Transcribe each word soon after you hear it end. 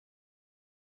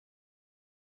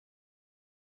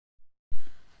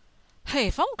Hey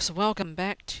folks, welcome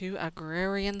back to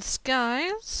Agrarian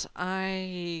Skies.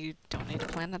 I don't need to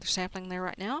plant another sapling there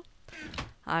right now.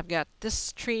 I've got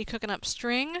this tree cooking up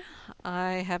string.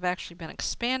 I have actually been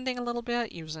expanding a little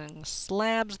bit, using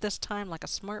slabs this time like a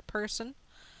smart person.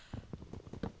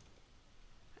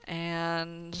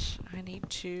 And I need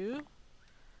to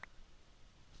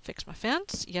fix my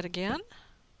fence yet again.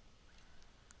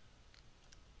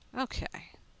 Okay. I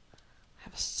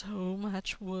have so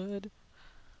much wood.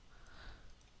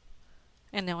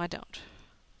 And now I don't.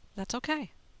 That's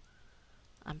okay.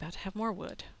 I'm about to have more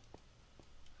wood.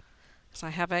 So I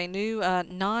have a new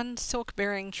non-silk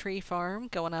bearing tree farm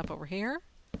going up over here.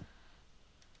 I'm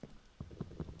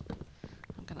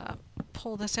going to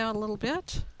pull this out a little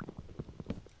bit.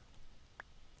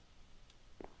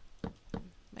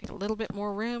 Make a little bit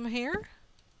more room here.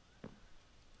 A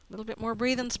little bit more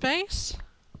breathing space.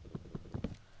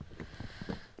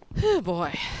 Oh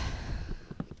boy.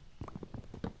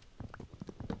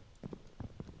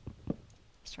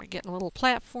 Start getting a little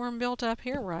platform built up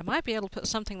here where I might be able to put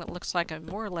something that looks like a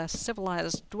more or less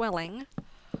civilized dwelling.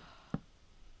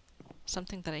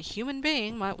 Something that a human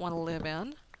being might want to live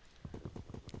in.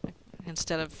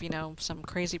 Instead of, you know, some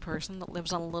crazy person that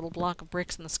lives on a little block of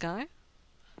bricks in the sky.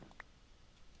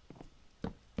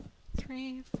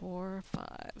 3, 4,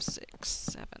 5, 6,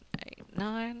 7, 8,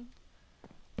 9,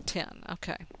 10.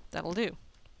 Okay, that'll do.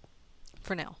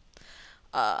 For now.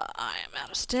 I am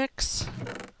out of sticks.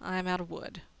 I am out of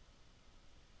wood.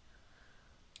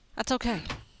 That's okay.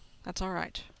 That's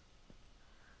alright.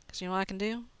 Because you know what I can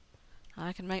do?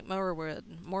 I can make more wood.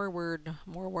 More wood.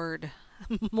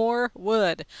 More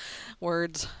wood.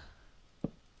 Words.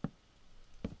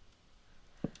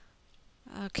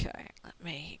 Okay, let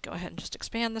me go ahead and just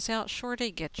expand this out,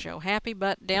 Shorty. Get your happy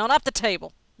butt down off the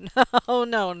table.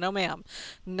 No, no, ma'am.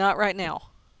 Not right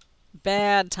now.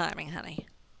 Bad timing, honey.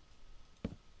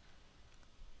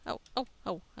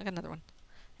 Oh, I got another one.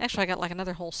 Actually, I got like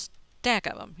another whole stack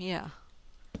of them, yeah.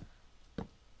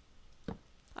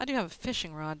 I do have a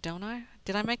fishing rod, don't I?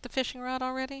 Did I make the fishing rod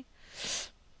already?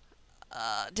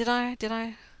 Did I?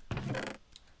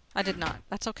 I did not.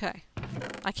 That's okay.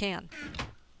 I can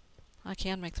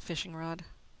make the fishing rod.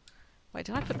 Wait,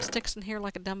 did I put sticks in here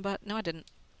like a dumb butt? No, I didn't.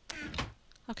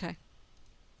 Okay.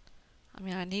 I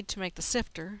mean, I need to make the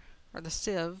sifter, or the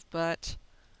sieve, but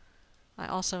I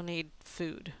also need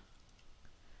food.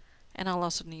 And I'll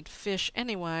also need fish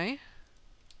anyway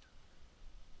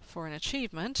for an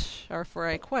achievement, or for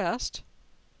a quest.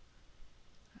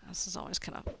 This is always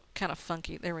kind of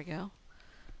funky. There we go.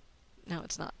 No,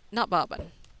 it's not. Not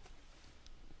bobbin.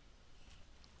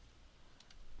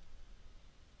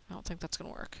 I don't think that's going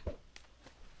to work.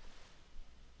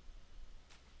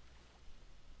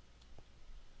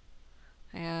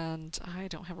 And I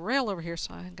don't have a rail over here,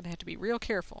 so I'm going to have to be real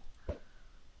careful.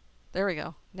 There we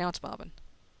go. Now it's bobbing.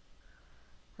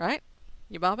 Right?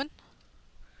 You bobbing?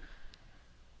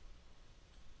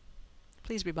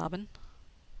 Please be bobbing.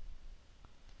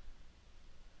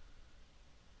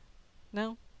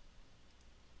 No?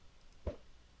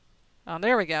 Oh,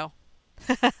 there we go.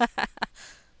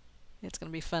 It's going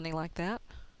to be funny like that.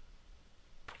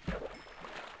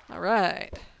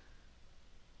 Alright.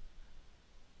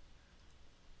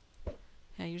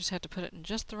 Yeah, you just have to put it in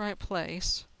just the right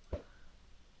place.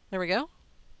 There we go.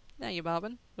 Now you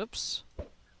bobbing. Whoops.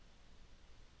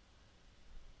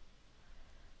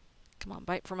 Come on,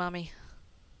 bite for mommy.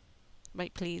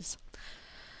 Bite, please.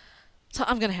 So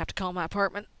I'm going to have to call my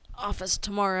apartment office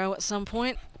tomorrow at some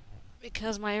point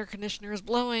because my air conditioner is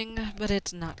blowing, but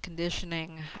it's not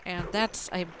conditioning. And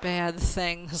that's a bad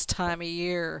thing this time of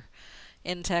year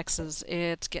in Texas.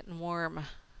 It's getting warm.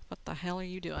 What the hell are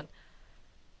you doing?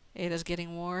 It is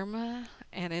getting warm,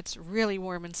 and it's really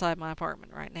warm inside my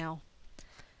apartment right now.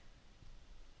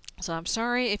 So I'm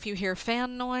sorry if you hear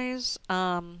fan noise,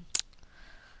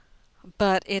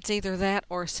 but it's either that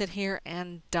or sit here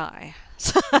and die.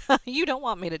 You don't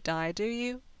want me to die, do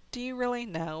you? Do you really?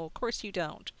 No, of course you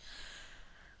don't.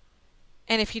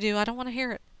 And if you do, I don't want to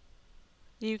hear it.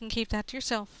 You can keep that to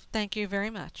yourself. Thank you very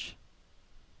much.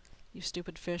 You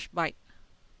stupid fish. Bite.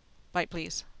 Bite,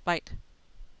 please. Bite.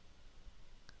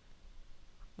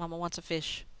 Mama wants a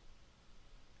fish.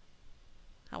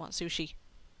 I want sushi.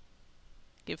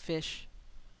 Give fish.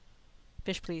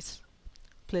 Fish, please.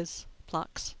 Please.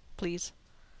 Plux. Please.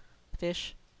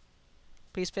 Fish.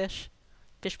 Please, fish.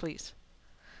 Fish, please.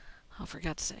 Oh, for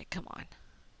God's sake, come on.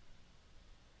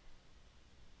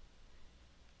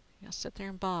 You'll sit there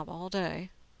and bob all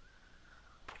day.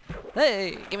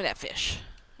 Hey, give me that fish.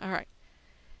 Alright.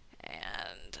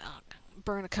 And I'll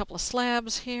burn a couple of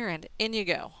slabs here, and in you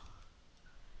go.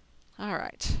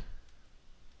 Alright.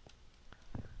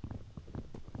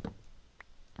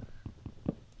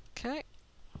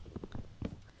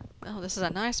 Oh, this is a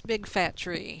nice big fat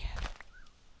tree.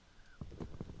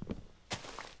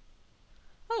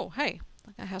 Oh, hey,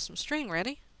 I have some string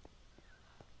ready.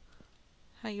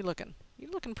 How you looking? You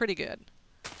looking pretty good.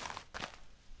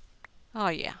 Oh,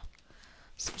 yeah.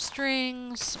 Some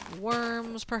strings, some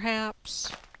worms, perhaps.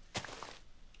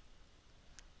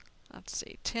 Let's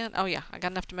see, 10. Oh, yeah, I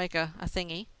got enough to make a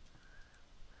thingy.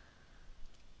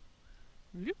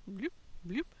 Bloop, bloop,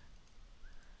 bloop.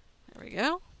 There we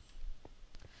go.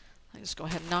 I'll just go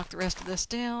ahead and knock the rest of this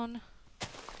down.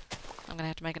 I'm going to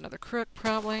have to make another crook,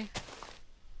 probably.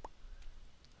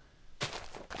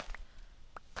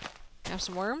 Have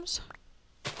some worms.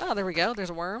 Oh, there we go. There's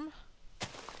a worm.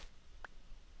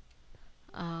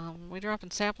 We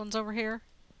dropping saplings over here?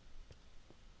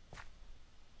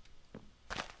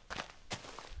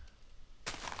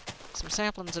 Some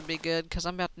saplings would be good, because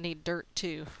I'm about to need dirt,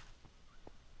 too.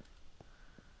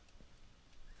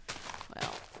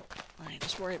 Well, I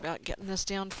just worry about getting this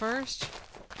down first.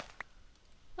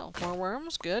 Oh, more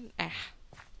worms. Good. Ah.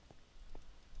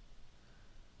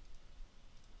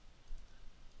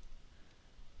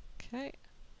 Okay.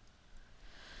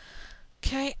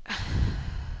 Okay.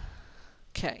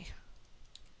 Okay.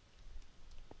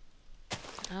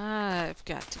 I've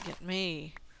got to get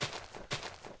me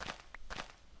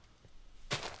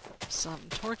some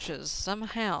torches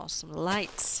somehow, some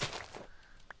lights.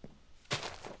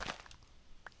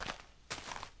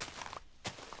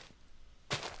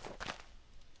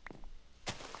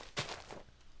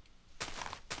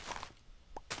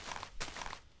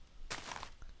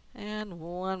 And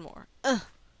one more.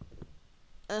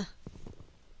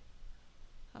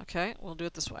 Okay, we'll do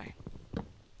it this way.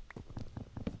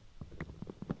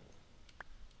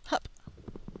 Hup.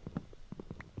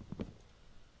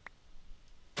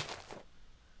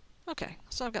 Okay,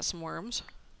 so I've got some worms.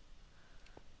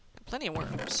 Got plenty of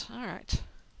worms. Alright.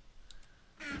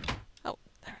 Oh,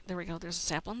 there we go. There's the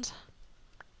saplings.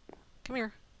 Come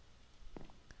here.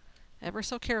 Ever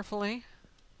so carefully.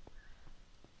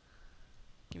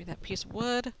 Give me that piece of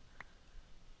wood.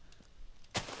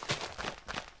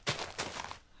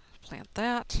 Plant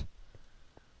that.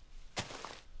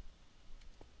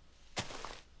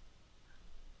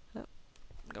 Oh,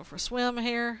 go for a swim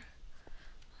here.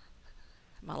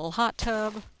 My little hot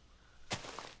tub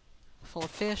full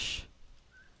of fish.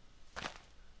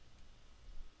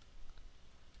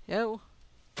 Yo.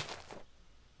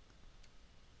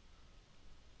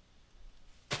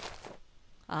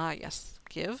 Ah, yes.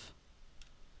 Give.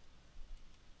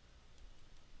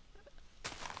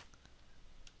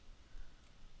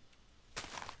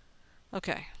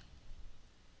 Okay.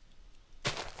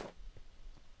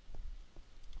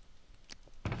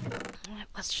 Alright,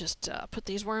 let's just put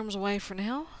these worms away for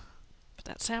now. Put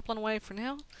that sapling away for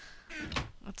now.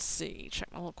 Let's see. Check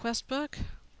my little quest book.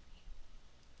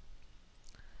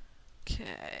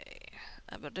 Okay.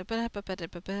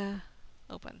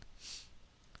 Open.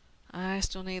 I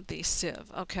still need the sieve.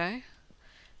 Okay.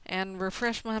 And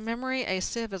refresh my memory. A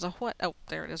sieve is a what? Oh,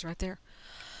 there it is right there.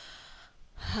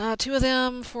 2 of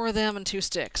them, 4 of them, and 2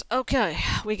 sticks. Okay,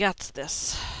 we got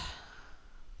this.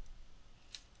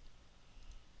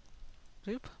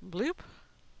 Bloop, bloop.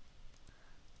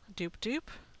 Doop, doop.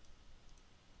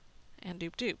 And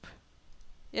doop, doop.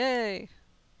 Yay!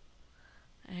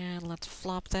 And let's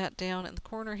flop that down in the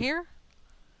corner here.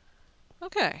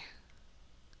 Okay.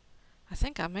 I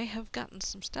think I may have gotten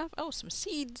some stuff. Oh, some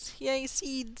seeds. Yay,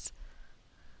 seeds.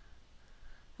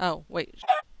 Oh, wait.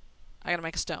 I gotta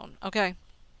make a stone. Okay.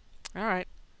 Alright.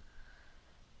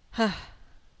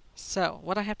 So,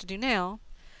 what I have to do now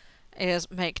is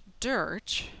make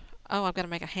dirt. Oh, I've got to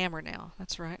make a hammer now.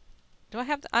 That's right. Do I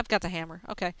have... I've got the hammer.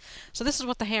 Okay. So this is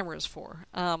what the hammer is for.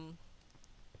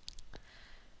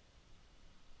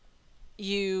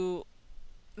 You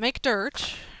make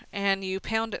dirt, and you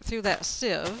pound it through that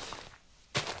sieve.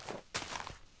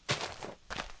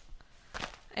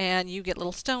 And you get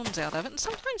little stones out of it. And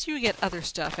sometimes you get other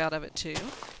stuff out of it, too.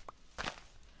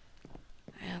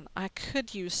 And I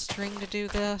could use string to do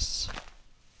this.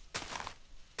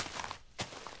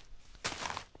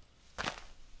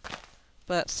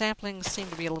 But saplings seem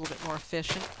to be a little bit more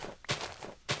efficient.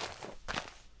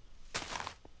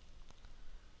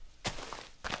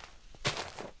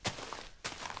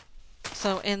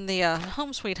 So in the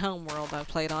Home Sweet Home world I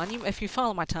played on, if you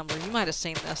follow my Tumblr, you might have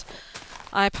seen this.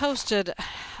 I posted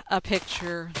a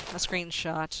picture, a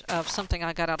screenshot, of something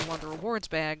I got out of one of the rewards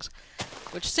bags,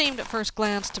 which seemed at first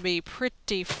glance to be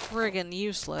pretty friggin'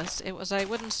 useless. It was a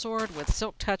wooden sword with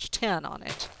Silk Touch 10 on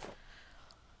it.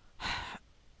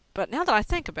 But now that I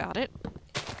think about it,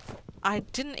 I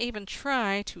didn't even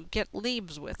try to get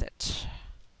leaves with it.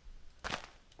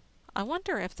 I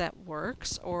wonder if that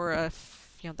works, or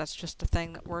if, you know, that's just a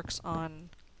thing that works on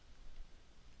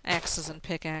axes and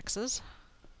pickaxes.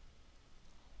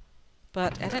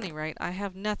 But at any rate, I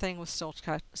have nothing with silk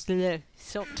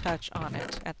touch on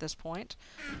it at this point.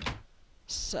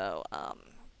 So,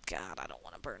 God, I don't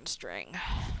want to burn string.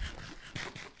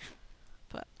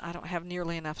 But I don't have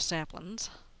nearly enough saplings.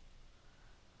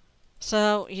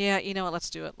 So, yeah, you know what, let's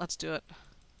do it. Let's do it.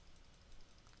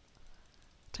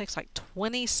 Takes like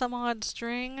 20 some odd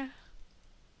string.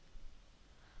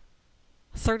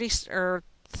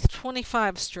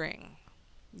 25 string.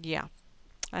 Yeah.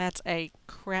 That's a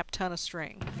crap ton of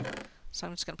string. So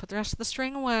I'm just going to put the rest of the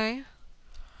string away.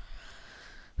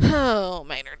 Oh,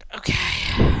 Maynard. Okay.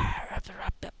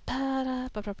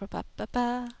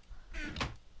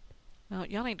 Oh,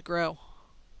 y'all need to grow.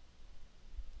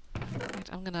 Right,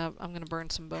 I'm gonna burn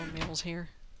some bone meals here.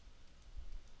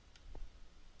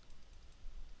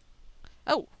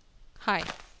 Oh, hi.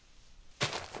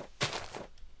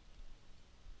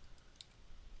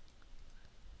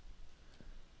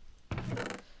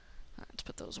 Let's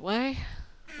put those away.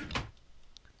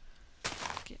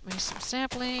 Get me some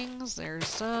saplings. There's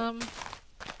some.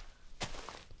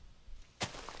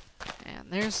 And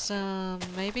there's some,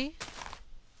 maybe.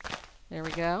 There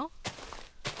we go.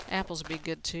 Apples would be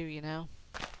good too, you know.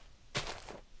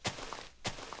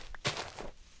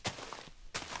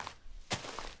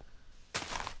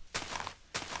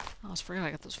 I almost forgot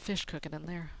I got those fish cooking in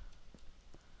there.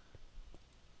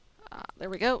 There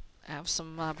we go. Have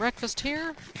some breakfast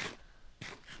here.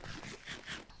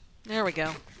 There we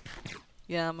go.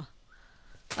 Yum.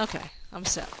 Okay, I'm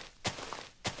set.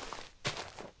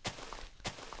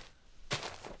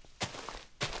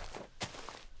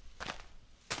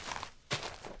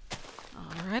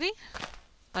 Alrighty.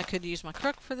 I could use my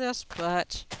crook for this,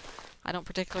 but I don't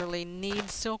particularly need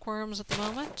silkworms at the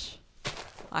moment.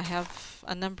 I have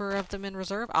a number of them in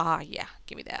reserve. Ah, yeah.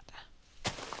 Give me that.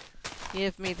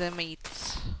 Give me the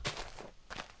meats.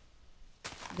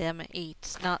 Them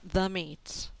eats. Not the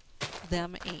meats.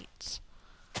 Them eats.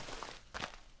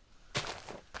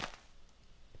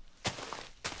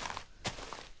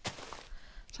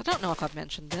 So I don't know if I've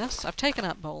mentioned this. I've taken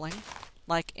up bowling,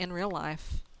 like in real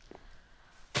life.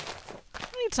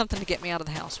 I need something to get me out of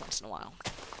the house once in a while.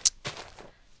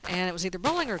 And it was either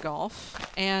bowling or golf.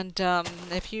 And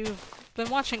if you've been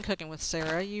watching Cooking with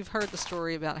Sarah, you've heard the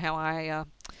story about how I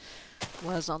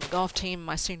was on the golf team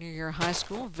my senior year of high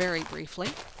school, very briefly.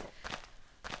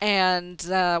 And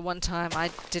one time I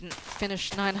didn't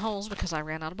finish 9 holes because I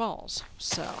ran out of balls.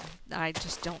 So I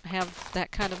just don't have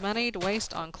that kind of money to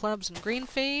waste on clubs and green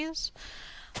fees.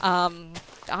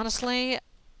 Honestly,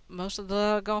 most of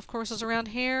the golf courses around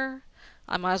here,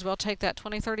 I might as well take that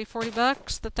 20, 30, 40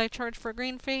 bucks that they charge for a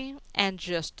green fee and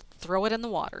just throw it in the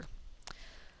water.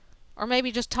 Or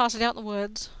maybe just toss it out in the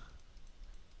woods.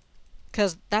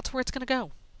 Because that's where it's going to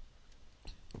go.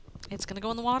 It's going to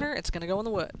go in the water, it's going to go in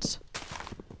the woods.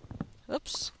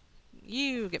 Oops.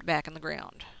 You get back in the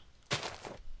ground.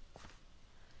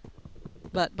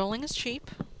 But bowling is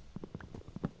cheap.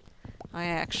 I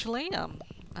actually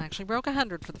broke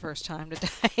 100 for the first time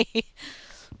today.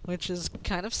 Which is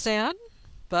kind of sad,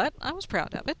 but I was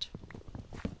proud of it.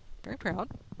 Very proud.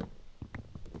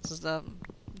 This is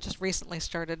just recently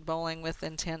started bowling with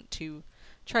intent to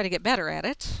try to get better at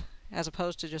it, as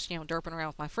opposed to just, you know, derping around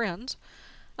with my friends.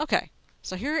 Okay,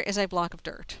 so here is a block of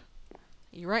dirt.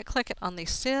 You right-click it on the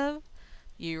sieve,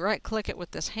 you right-click it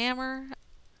with this hammer,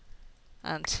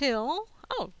 until,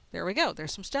 oh, there we go,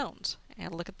 there's some stones.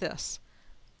 And look at this.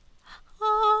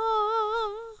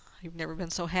 Ah, you've never been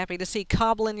so happy to see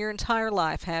cobble in your entire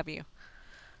life, have you?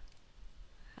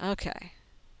 Okay.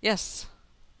 Yes.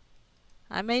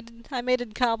 I made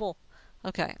it cobble.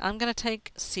 Okay, I'm gonna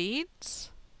take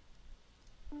seeds.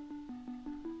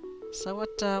 So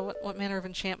what manner of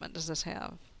enchantment does this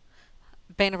have?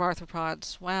 Bane of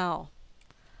arthropods. Wow.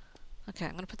 Okay,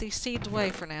 I'm gonna put these seeds away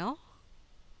for now.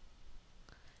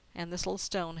 And this little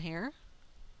stone here.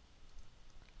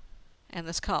 And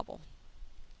this cobble.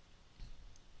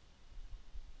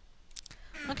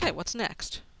 Okay, what's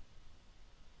next?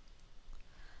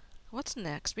 What's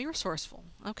next? Be resourceful.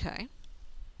 Okay.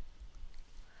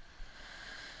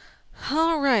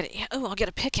 Alrighty. Oh, I'll get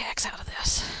a pickaxe out of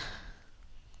this.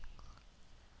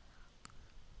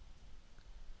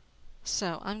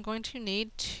 So, I'm going to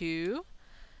need to...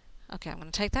 Okay, I'm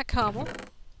going to take that cobble.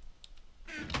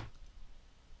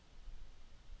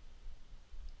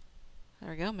 There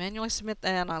we go. Manually submit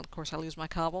that. And of course, I lose my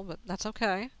cobble, but that's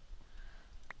okay.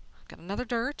 I've got another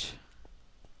dirt.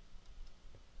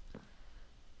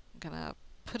 I'm going to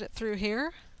put it through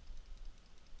here.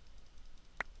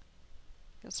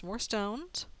 Get some more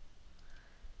stones.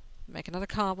 Make another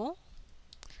cobble.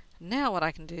 Now what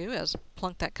I can do is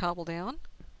plunk that cobble down,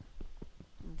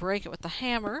 break it with the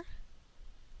hammer,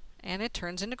 and it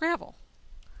turns into gravel,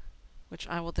 which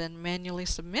I will then manually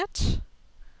submit.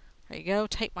 There you go.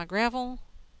 Take my gravel.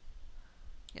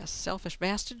 Yes, selfish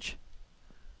bastard.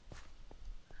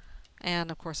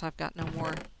 And of course I've got no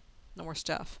more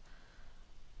stuff.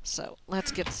 So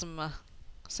let's get some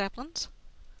saplings,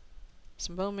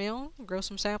 some bone meal, grow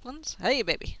some saplings. Hey,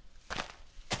 baby.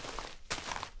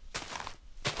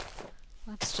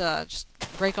 Let's just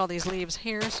break all these leaves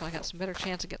here so I got some better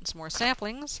chance of getting some more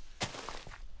saplings.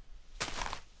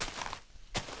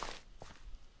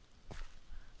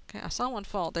 Okay, I saw one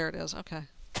fall. There it is. Okay.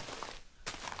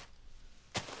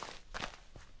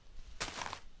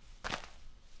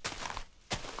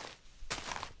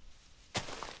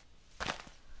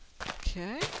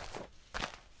 Okay.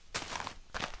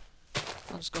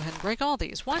 I'll just go ahead and break all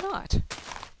these. Why not?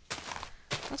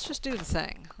 Let's just do the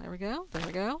thing. There we go. There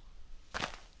we go.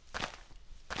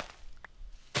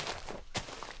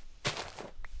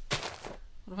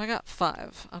 What have I got?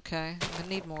 5. Okay. I'm going to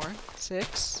need more.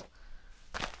 6.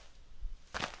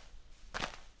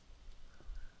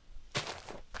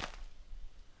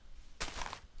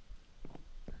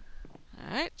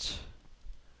 Alright.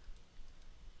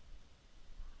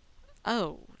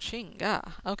 Oh,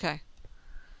 chinga. Okay.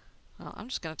 Well, I'm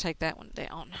just going to take that one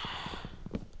down.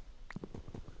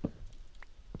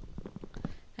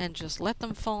 And just let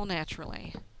them fall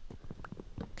naturally.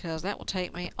 Because that will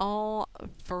take me all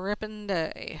frippin'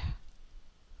 day.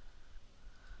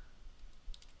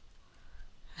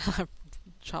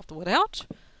 Chop the wood out.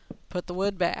 Put the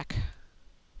wood back.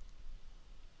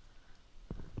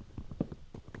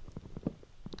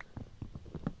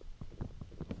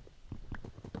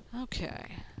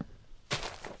 Okay.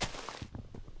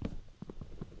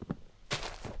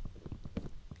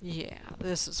 Yeah,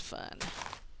 this is fun.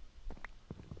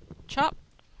 Chop.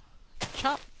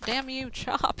 Chop. Damn you,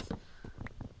 chop.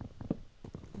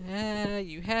 Yeah,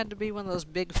 you had to be one of those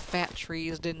big fat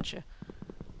trees, didn't you?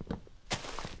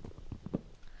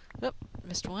 Oop,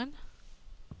 missed one.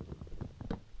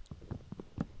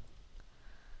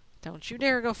 Don't you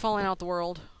dare go falling out the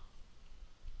world.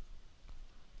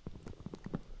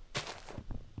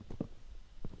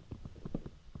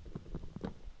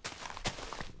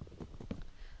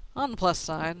 On the plus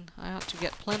side, I ought to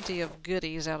get plenty of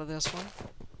goodies out of this one.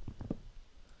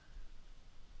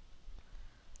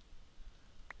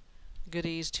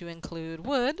 Goodies to include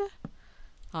wood,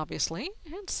 obviously,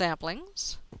 and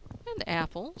saplings, and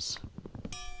apples.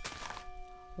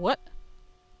 What?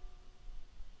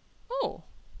 Oh.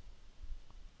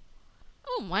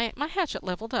 Oh, my hatchet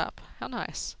leveled up. How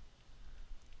nice.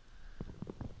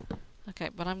 Okay,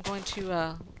 but I'm going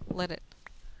to let it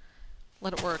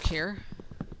work here.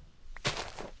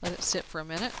 Let it sit for a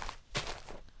minute.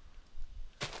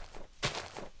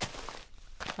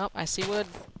 Oh, I see wood.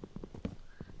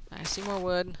 I see more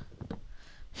wood.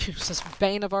 Use this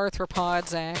bane of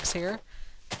arthropods axe here.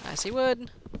 I see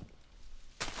wood.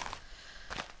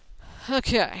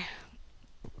 Okay.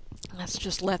 Let's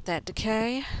just let that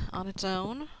decay on its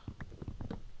own.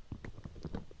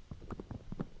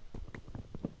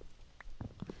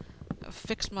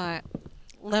 Fix my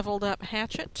leveled up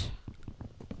hatchet.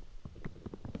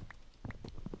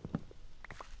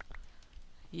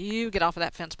 You get off of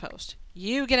that fence post.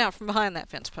 You get out from behind that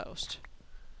fence post.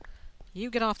 You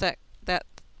get off that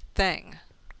thing.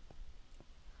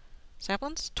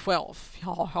 Saplings? 12.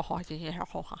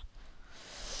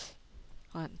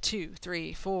 1, 2,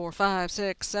 3, 4, 5,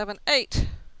 6, 7, 8.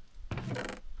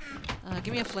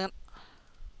 Give me a flint.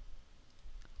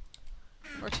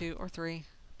 Or 2, or 3,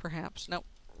 perhaps. Nope.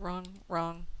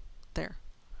 Wrong. There.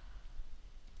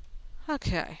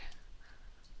 Okay.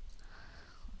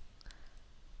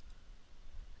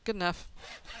 Good enough.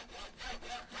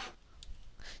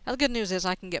 Now the good news is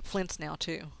I can get flints now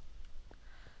too.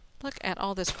 Look at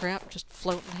all this crap just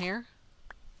floating here.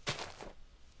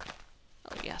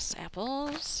 Oh yes,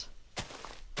 apples.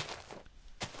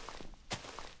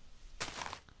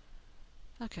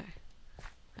 Okay.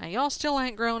 Now y'all still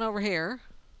ain't grown over here.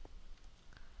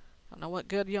 Don't know what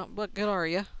good are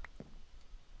you?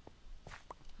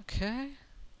 Okay.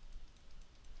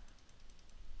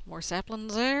 More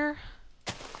saplings there.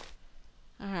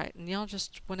 Alright, and y'all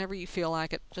just, whenever you feel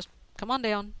like it, just come on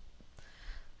down.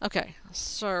 Okay,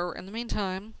 so in the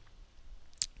meantime,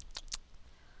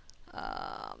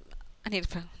 I need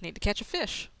to catch a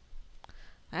fish.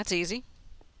 That's easy.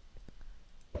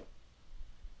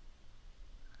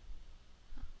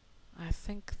 I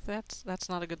think that's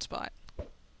not a good spot.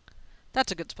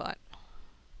 That's a good spot.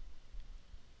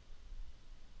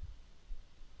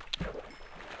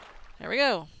 we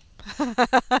go.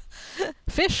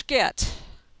 Fish get.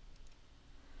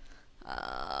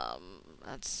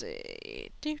 Let's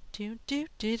see. Do do do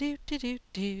do do do do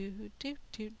do do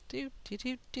do do do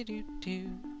do do do.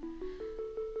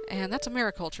 And that's a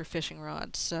mariculture fishing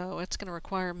rod, so it's going to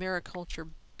require mariculture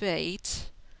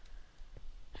bait.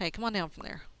 Hey, come on down from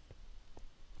there.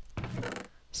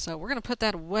 So we're going to put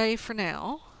that away for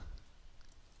now,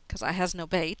 because I has no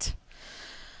bait.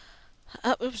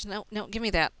 Oops, no, give me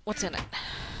that. What's in it?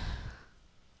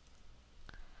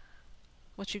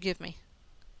 What you give me?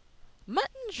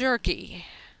 Mutton jerky.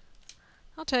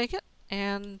 I'll take it.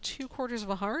 And 2/4 of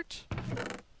a heart.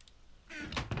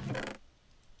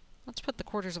 Let's put the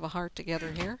 1/4 of a heart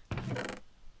together here.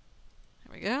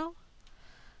 There we go.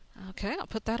 Okay, I'll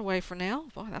put that away for now.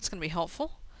 Boy, that's going to be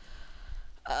helpful.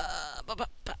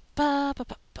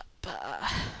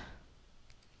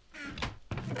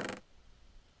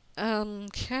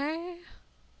 Okay.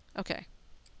 Okay.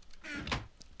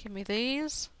 Give me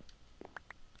these.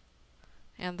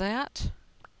 And that.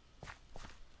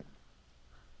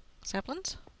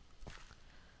 Saplings.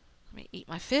 Let me eat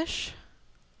my fish.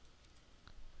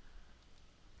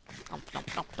 Nump,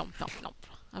 nump, nump, nump, nump, nump.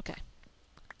 Okay.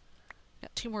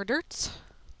 Got 2 more dirts.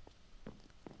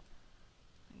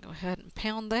 Go ahead and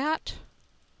pound that.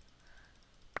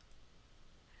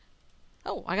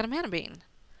 Oh, I got a mana bean.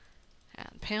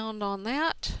 And pound on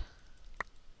that.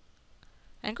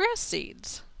 And grass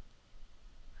seeds.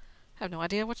 I have no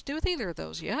idea what to do with either of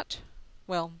those yet.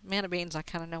 Well, mana beans, I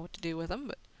kind of know what to do with them,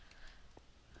 but...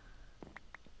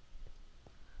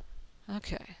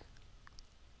 Okay.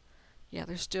 Yeah,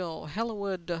 there's still hella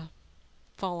wood to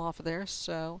fall off of there,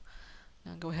 so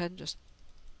I'll go ahead and just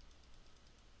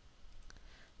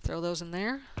throw those in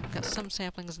there. Got some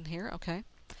saplings in here, okay.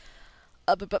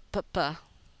 I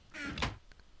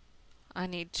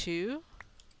need to...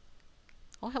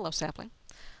 Oh, hello, sapling.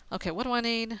 Okay, what do I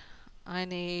need? I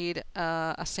need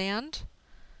a sand.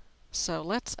 So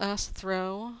let's us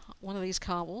throw one of these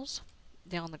cobbles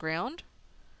down the ground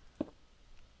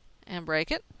and break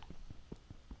it.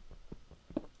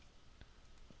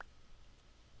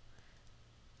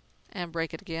 And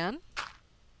break it again.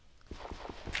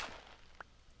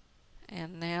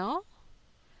 And now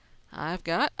I've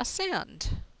got a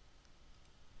sand.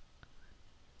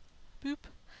 Boop.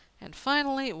 And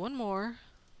finally, one more.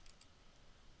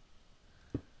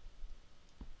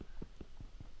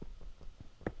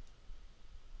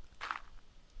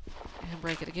 And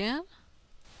break it again.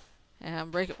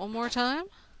 And break it one more time.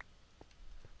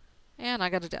 And I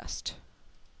got a dust.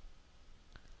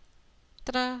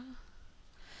 Ta-da!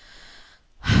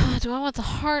 Do I want the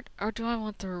heart, or do I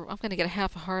want the... I'm going to get a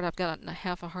half a heart. I've got a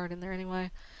half a heart in there anyway.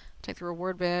 Take the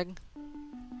reward bag.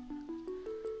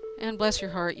 And bless your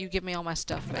heart, you give me all my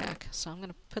stuff back. So I'm going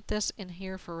to put this in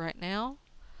here for right now.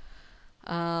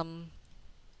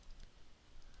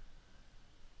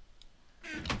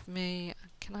 Give me...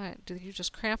 Can I... Do you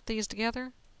just craft these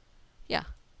together? Yeah.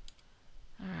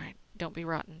 Alright. Don't be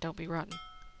rotten. Don't be rotten.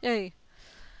 Yay.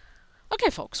 Okay,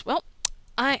 folks. Well,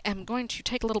 I am going to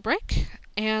take a little break,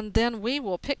 and then we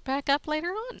will pick back up later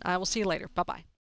on. I will see you later. Bye-bye.